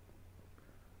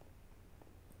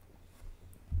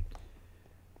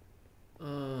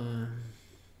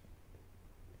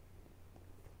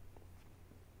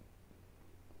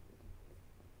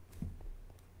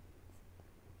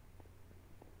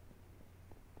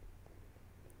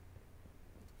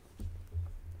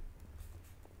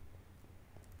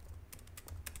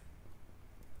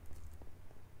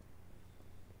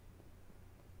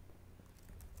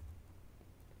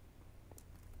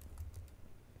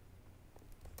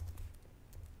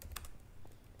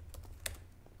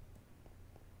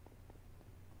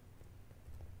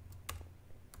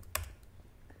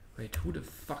 Wait, who the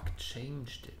fuck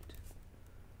changed it?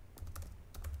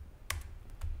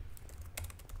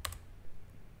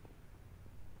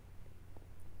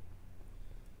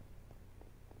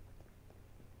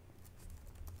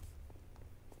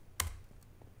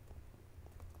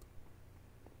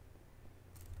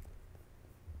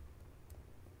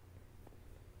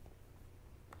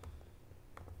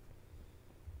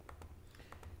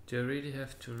 Do I really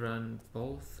have to run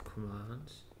both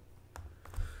commands?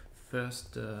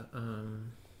 First,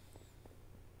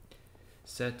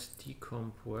 set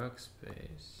decomp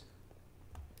workspace.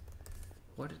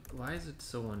 Why is it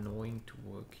so annoying to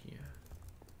work here?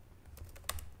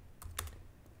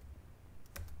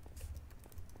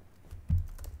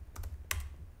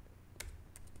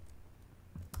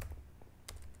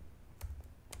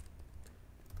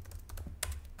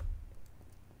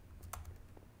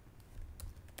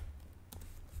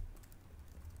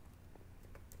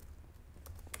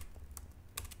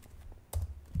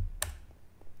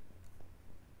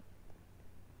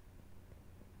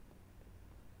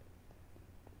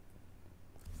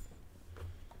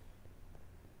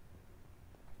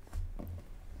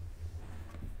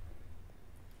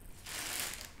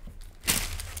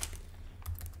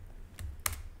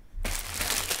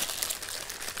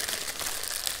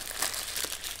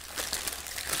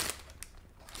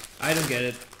 I don't get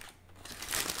it.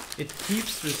 It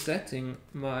keeps resetting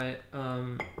my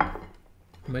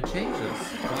my changes.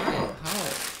 Why? How?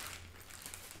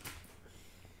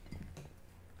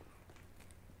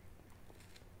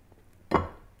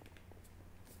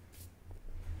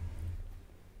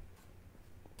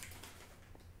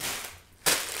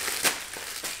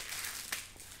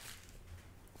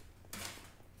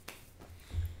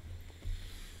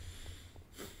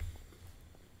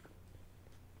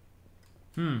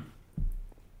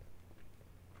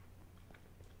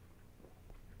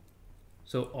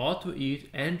 So auto eat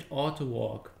and auto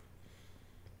walk.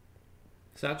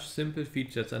 Such simple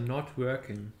features are not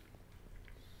working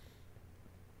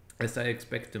as I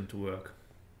expect them to work.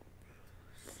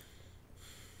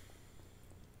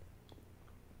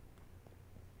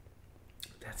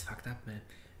 That's fucked up, man.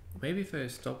 Maybe if I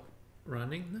stop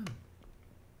running, no.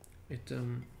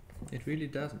 It really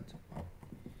doesn't.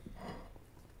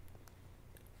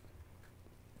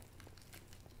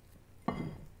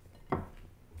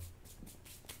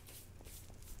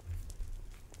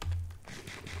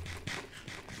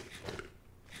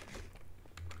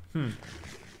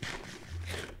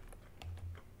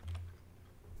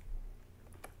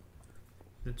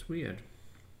 That's weird.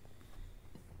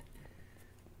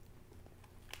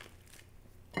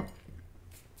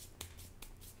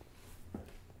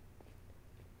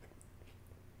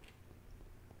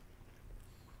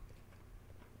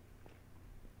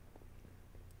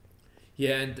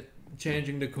 Yeah, and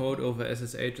changing the code over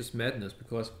SSH is madness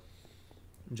because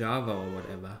Java or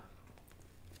whatever.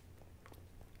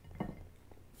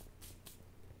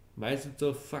 Why is it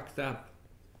so fucked up?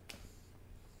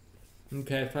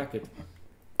 Okay, fuck it.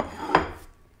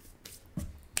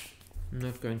 I'm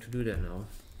not going to do that now.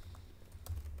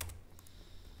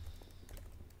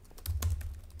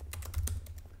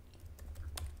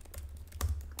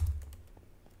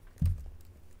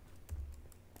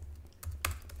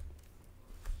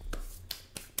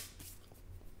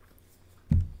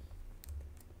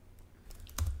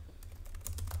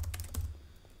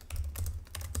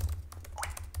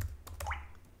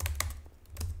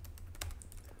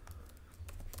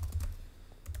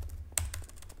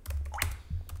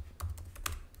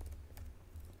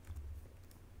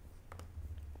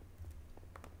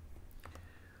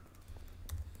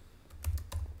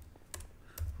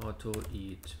 Auto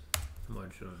eat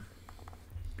module.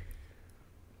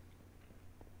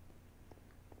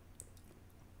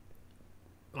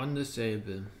 On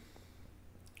disable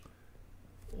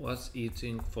was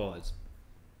eating false.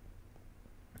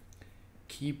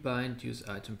 Key bind use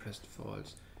item pressed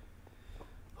false.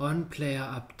 On player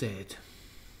update.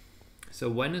 So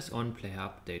when is on player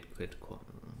update critical?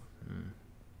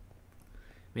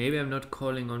 Maybe I'm not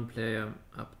calling on player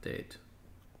update.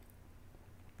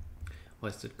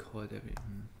 What's it called?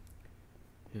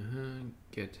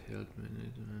 Get help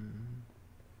minute.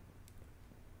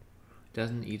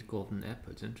 Doesn't eat golden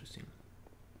apples. Interesting.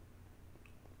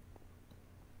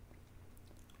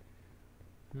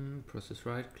 Process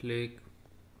right click.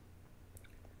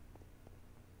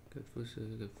 Get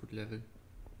food level.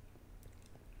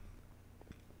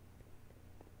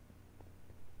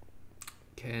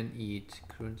 Can eat.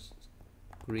 Current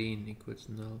green equals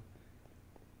null.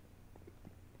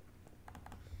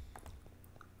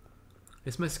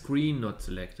 Is my screen not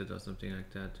selected or something like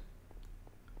that?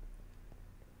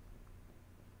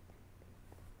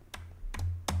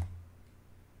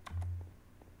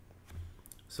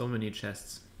 So many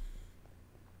chests.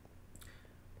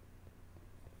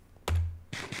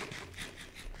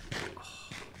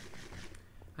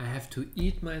 I have to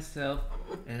eat myself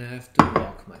and I have to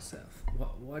walk myself.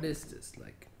 What is this?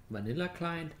 Like vanilla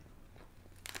client?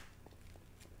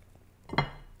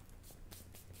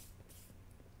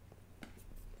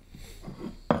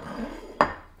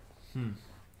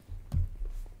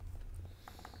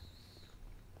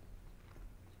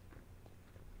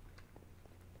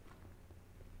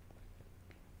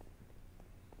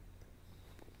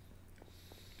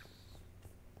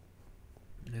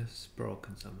 It's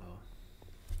broken somehow.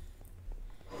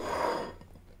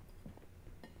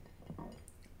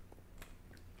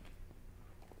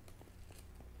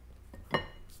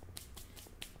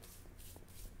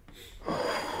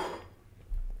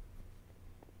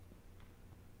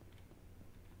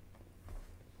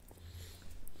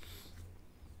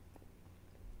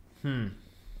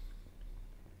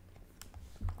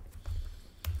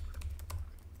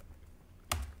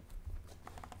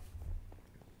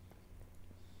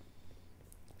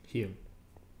 Here.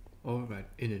 Alright,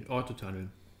 in an auto tunnel.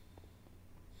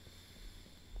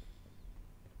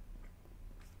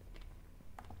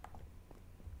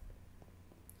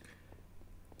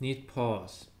 Need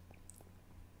pause.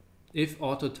 if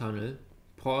auto tunnel,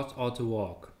 pause auto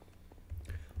walk.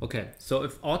 Okay, so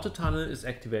if auto tunnel is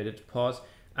activated, pause.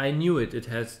 I knew it.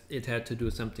 It had to do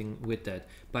something with that.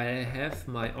 But I have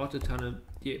my auto tunnel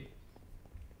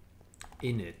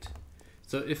in it.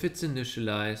 So if it's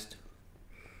initialized,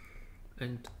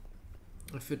 and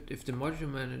if the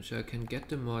module manager can get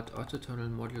the mod auto tunnel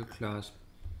module class,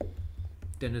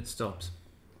 then it stops.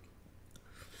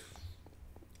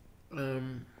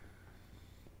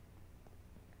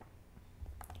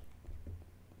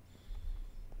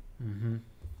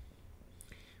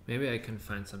 Maybe I can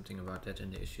find something about that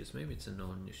in the issues. Maybe it's a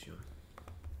known issue.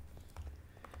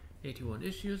 81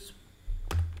 issues.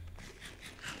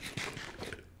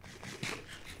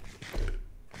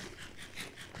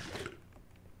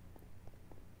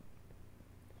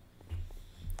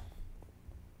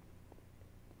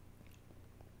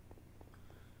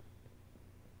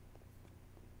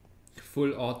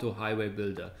 Full auto highway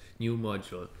builder, new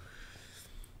module.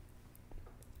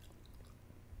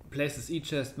 Places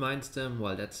e-chest, mindstem.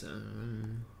 Well, that's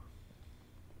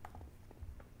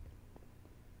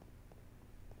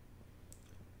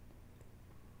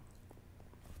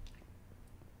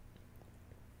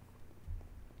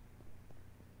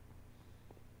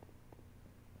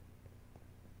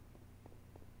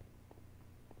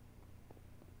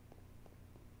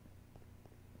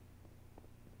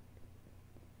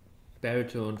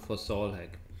baritone for Saul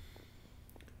Hack.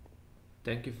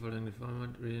 Thank you for the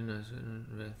format. Really nice and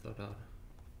well thought out.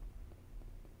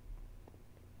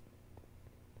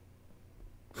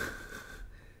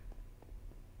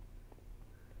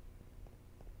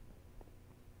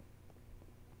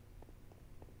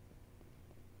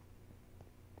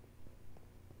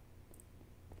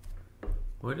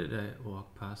 Where did I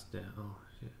walk past there? Oh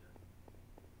shit.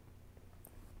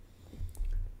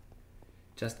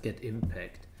 Just get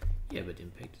impact. Yeah, but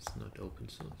impact is not open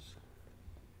source.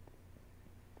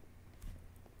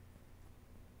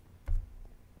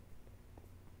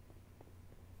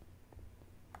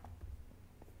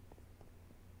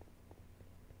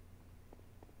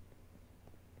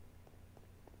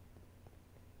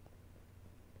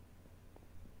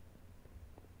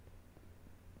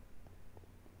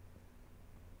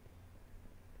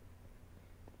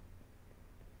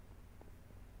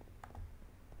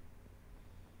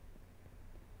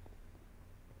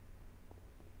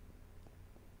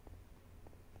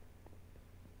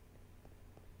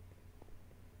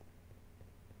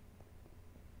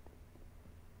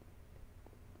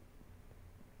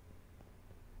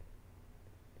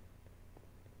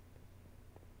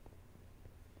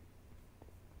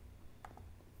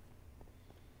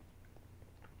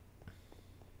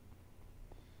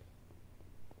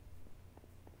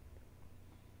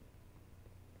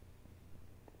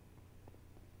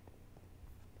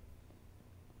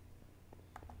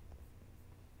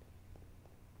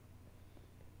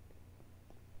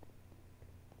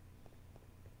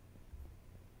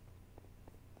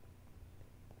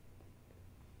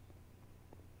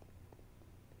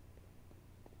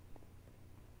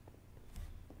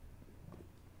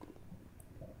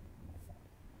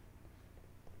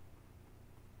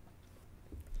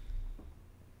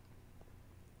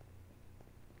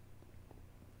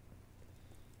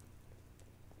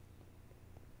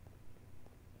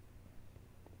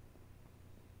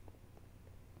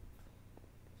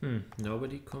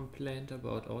 Nobody complained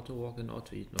about auto walk and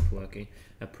auto eat not working.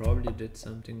 I probably did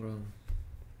something wrong.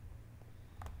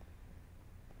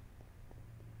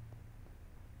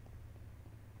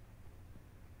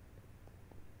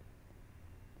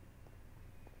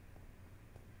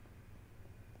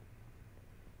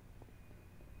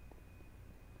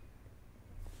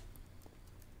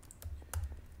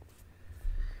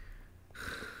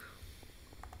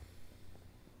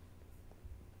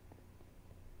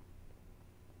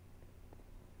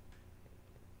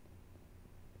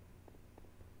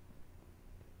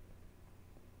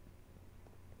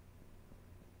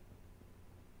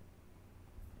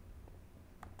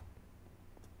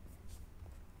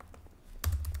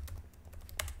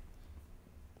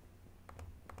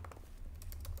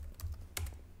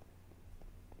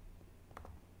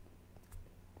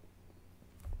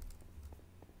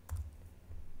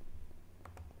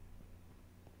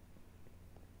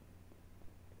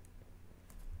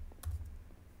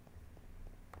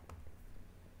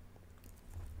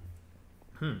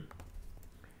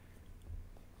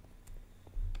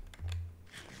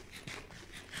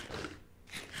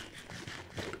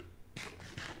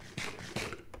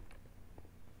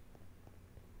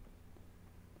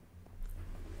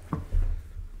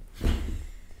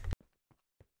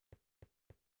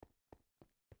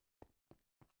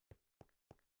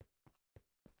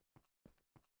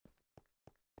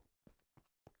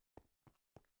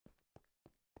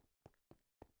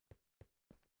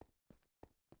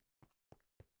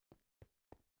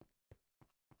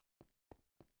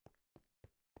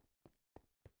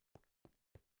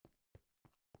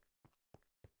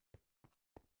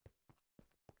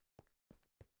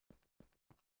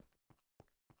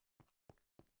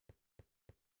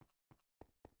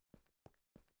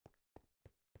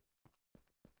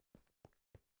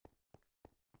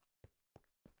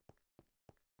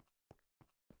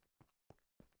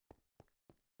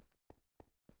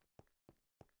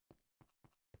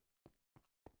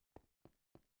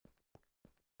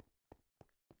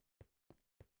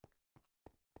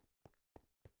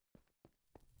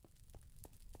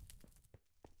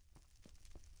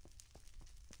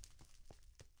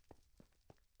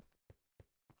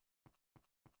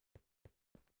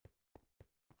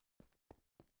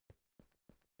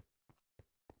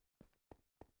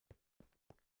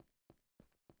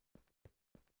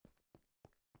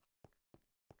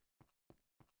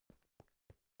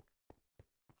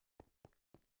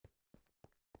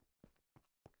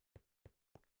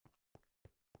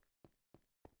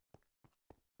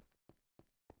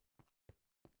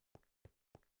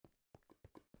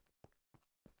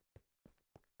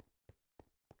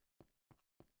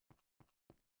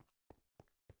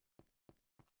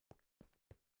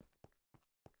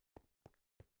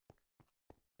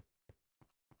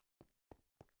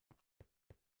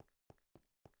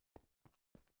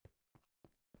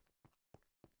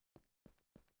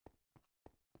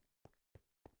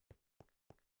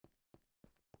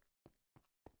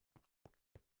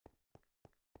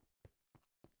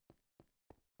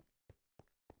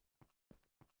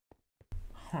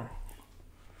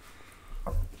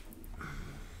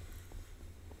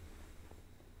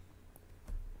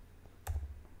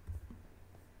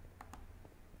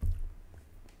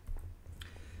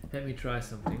 Let me try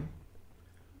something.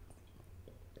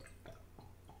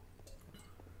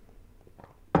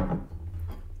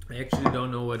 I actually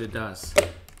don't know what it does,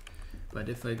 but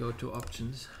if I go to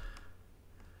options,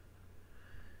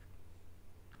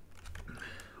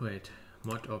 wait,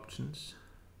 mod options,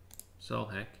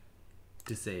 ZillyHuhn,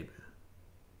 disable.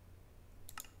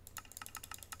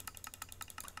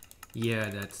 Yeah,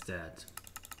 that's that.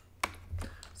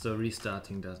 So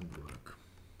restarting doesn't work.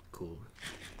 Cool.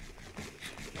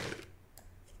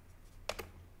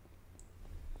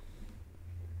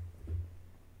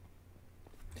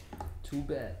 Too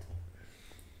bad.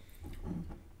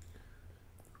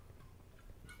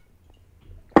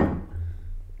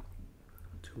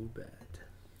 Too bad.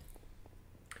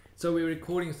 So we're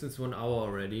recording since 1 hour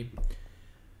already.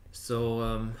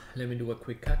 So let me do a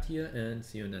quick cut here and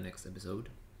see you in the next episode.